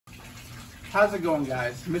How's it going,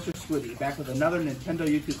 guys? Mr. Squiddy back with another Nintendo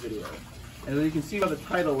YouTube video. And as you can see by the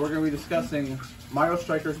title, we're going to be discussing Mario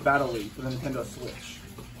Strikers Battle League for the Nintendo Switch.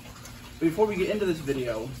 But before we get into this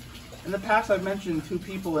video, in the past I've mentioned two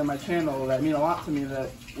people in my channel that mean a lot to me that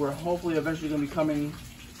we're hopefully eventually going to be coming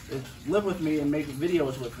to live with me and make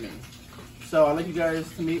videos with me. So I'd like you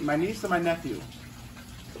guys to meet my niece and my nephew.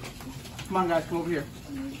 Come on, guys, come over here.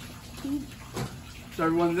 So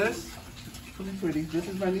everyone, this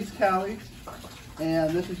is my niece Callie,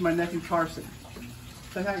 and this is my nephew Carson.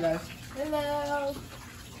 Say hi, guys. Hello.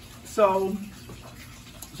 So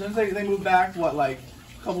since they moved back, like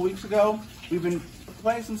a couple weeks ago, we've been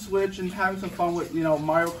playing some Switch and having some fun with,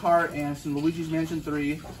 Mario Kart and some Luigi's Mansion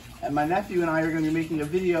 3. And my nephew and I are going to be making a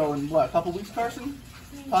video in, a couple weeks, Carson?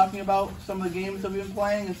 Talking about some of the games that we've been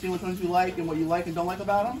playing and seeing which ones you like and what you like and don't like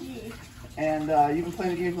about them. And you've been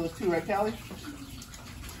playing the games with us too, right, Callie?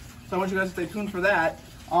 So I want you guys to stay tuned for that.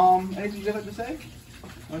 Anything you guys like to say?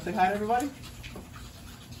 Want to say hi to everybody?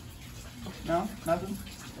 No? Nothing?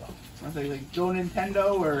 Want to say like go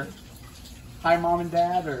Nintendo or hi Mom and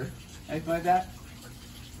Dad or anything like that?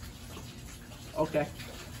 Okay.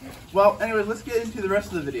 Well, anyways, let's get into the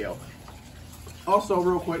rest of the video. Also,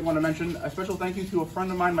 real quick, want to mention a special thank you to a friend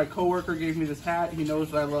of mine. My coworker gave me this hat. He knows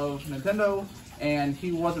that I love Nintendo, and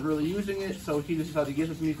he wasn't really using it, so he just decided to give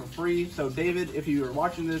it to me for free. So, David, if you are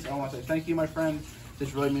watching this, I want to say thank you, my friend.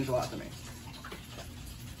 This really means a lot to me.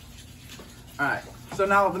 Alright, so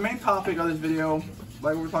now the main topic of this video,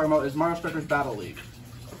 like we're talking about, is Mario Strikers Battle League.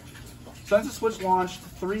 Since the Switch launched,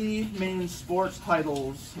 3 main sports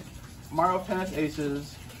titles: Mario Tennis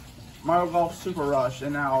Aces, Mario Golf Super Rush,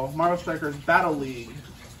 and now Mario Strikers Battle League.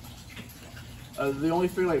 The only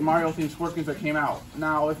 3 Mario themed sports games that came out.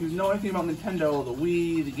 Now, if you know anything about Nintendo, the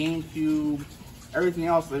Wii, the GameCube, everything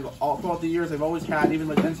else, throughout the years they've always had, even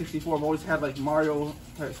N64, have always had Mario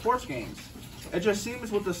type sports games. It just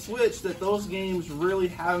seems with the Switch that those games really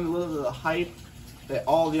have a little bit of the hype that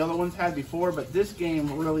all the other ones had before, but this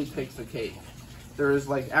game really takes the cake. There is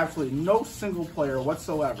absolutely no single player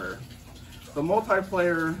whatsoever. The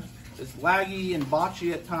multiplayer is laggy and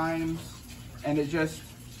botchy at times, and it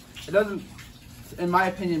doesn't, in my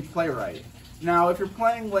opinion, play right. Now, if you're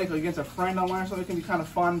playing against a friend online or something, it can be kind of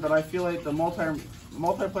fun, but I feel like the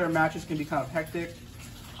multiplayer matches can be kind of hectic.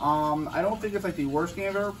 I don't think it's the worst game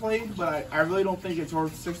I've ever played, but I really don't think it's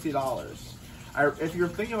worth $60. If you're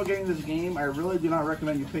thinking about getting this game, I really do not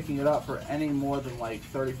recommend you picking it up for any more than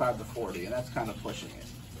 $35 to $40, and that's kind of pushing it.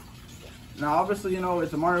 Now, obviously,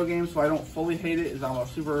 it's a Mario game, so I don't fully hate it, as I'm a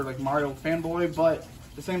super Mario fanboy, but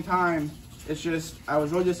at the same time, it's just, I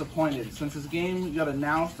was really disappointed. Since this game got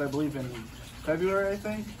announced, I believe in February, I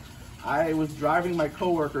think, I was driving my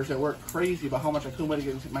coworkers at work crazy about how much I couldn't wait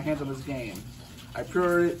to get my hands on this game. I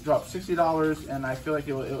pre-ordered it, dropped $60, and I feel like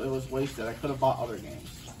it was wasted. I could have bought other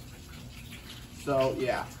games. So,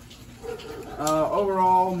 yeah.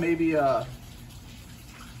 Overall, maybe a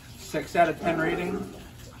 6 out of 10 rating.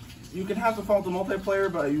 You can have some fun with the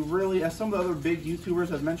multiplayer, but you really, as some of the other big YouTubers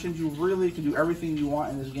have mentioned, you really can do everything you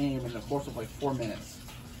want in this game in the course of 4 minutes.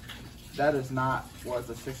 That is not worth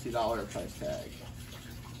a $60 price tag.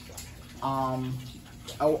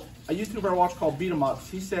 A YouTuber I watch called Beat 'em Ups,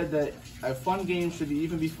 he said that a fun game should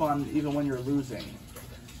even be fun even when you're losing.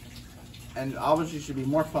 And obviously it should be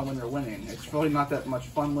more fun when you're winning. It's really not that much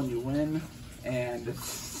fun when you win, and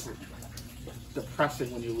it's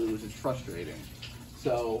depressing when you lose. It's frustrating.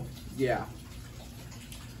 So, yeah.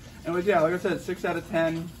 Anyways, yeah, like I said, 6 out of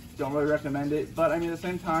 10. Don't really recommend it. But, I mean, at the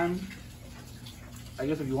same time, I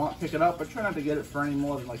guess if you want, pick it up. But try not to get it for any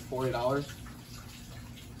more than $40.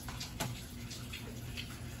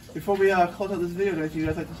 Before we close out this video, anything you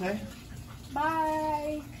guys like to say?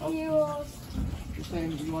 Bye. Oh. You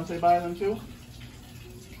want to say bye to them too?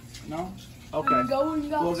 No? Okay.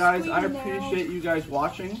 Well, guys, I appreciate you guys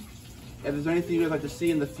watching. If there's anything you guys like to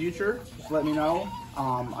see in the future, just let me know.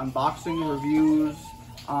 Unboxing, reviews.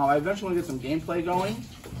 I eventually want to get some gameplay going.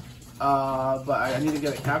 But I need to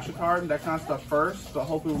get a capture card and that kind of stuff first. But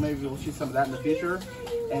hopefully maybe we'll see some of that in the future.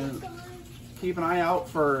 And keep an eye out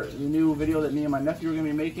for the new video that me and my nephew are going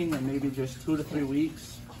to be making in maybe just 2 to 3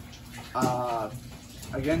 weeks.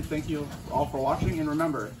 Again, thank you all for watching. And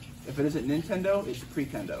remember, if it isn't Nintendo, it's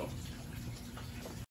Pretendo.